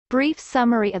Brief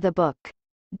summary of the book.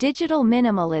 Digital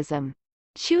Minimalism.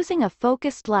 Choosing a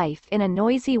Focused Life in a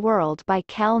Noisy World by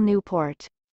Cal Newport.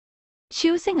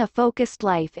 Choosing a Focused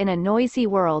Life in a Noisy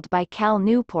World by Cal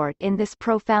Newport. In this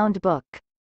profound book,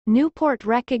 Newport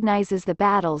recognizes the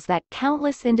battles that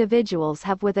countless individuals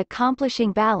have with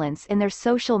accomplishing balance in their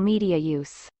social media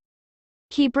use.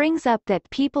 He brings up that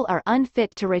people are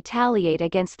unfit to retaliate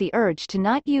against the urge to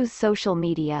not use social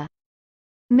media.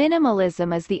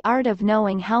 Minimalism is the art of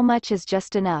knowing how much is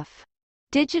just enough.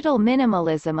 Digital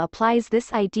minimalism applies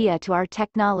this idea to our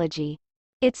technology.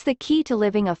 It's the key to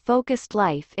living a focused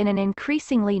life in an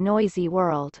increasingly noisy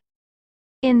world.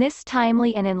 In this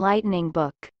timely and enlightening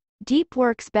book, Deep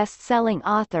Work's best-selling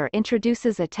author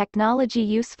introduces a technology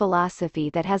use philosophy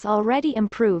that has already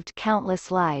improved countless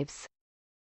lives.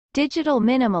 Digital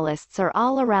minimalists are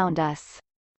all around us.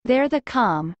 They're the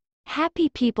calm, happy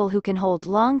people who can hold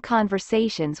long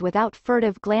conversations without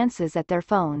furtive glances at their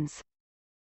phones.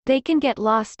 They can get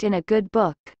lost in a good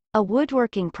book, a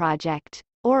woodworking project,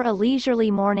 or a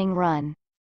leisurely morning run.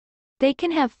 They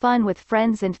can have fun with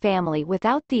friends and family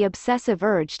without the obsessive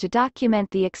urge to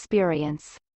document the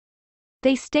experience.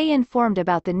 They stay informed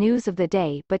about the news of the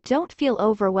day but don't feel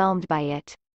overwhelmed by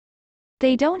it.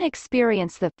 They don't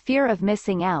experience the fear of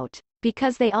missing out,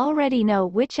 because they already know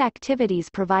which activities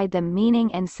provide them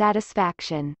meaning and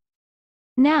satisfaction.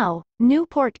 Now,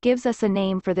 Newport gives us a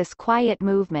name for this quiet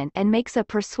movement and makes a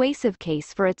persuasive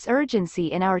case for its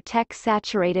urgency in our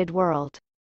tech-saturated world.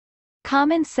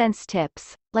 Common sense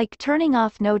tips, like turning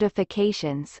off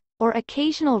notifications, or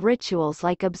occasional rituals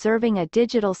like observing a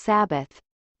digital Sabbath,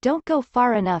 don't go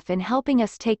far enough in helping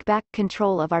us take back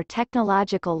control of our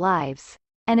technological lives,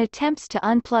 and attempts to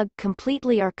unplug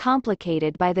completely are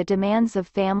complicated by the demands of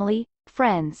family,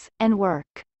 friends, and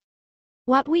work.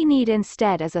 What we need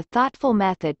instead is a thoughtful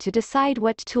method to decide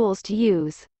what tools to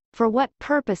use, for what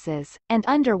purposes, and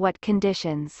under what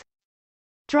conditions.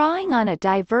 Drawing on a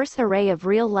diverse array of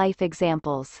real-life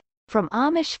examples, from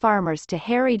Amish farmers to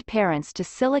harried parents to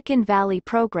Silicon Valley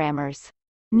programmers,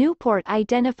 Newport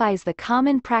identifies the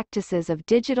common practices of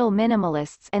digital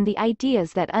minimalists and the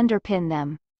ideas that underpin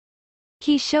them.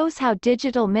 He shows how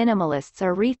digital minimalists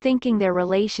are rethinking their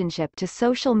relationship to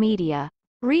social media,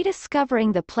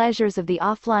 rediscovering the pleasures of the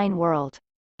offline world,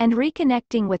 and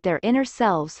reconnecting with their inner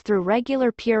selves through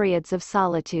regular periods of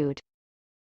solitude.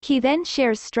 He then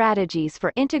shares strategies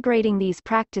for integrating these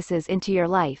practices into your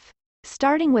life,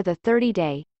 starting with a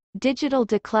 30-day digital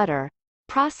declutter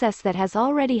process that has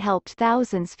already helped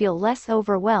thousands feel less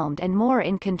overwhelmed and more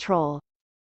in control.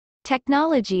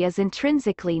 Technology is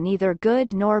intrinsically neither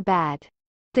good nor bad.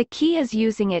 The key is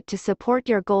using it to support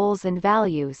your goals and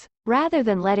values, rather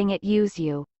than letting it use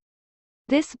you.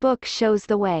 This book shows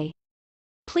the way.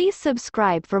 Please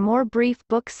subscribe for more brief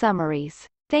book summaries.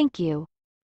 Thank you.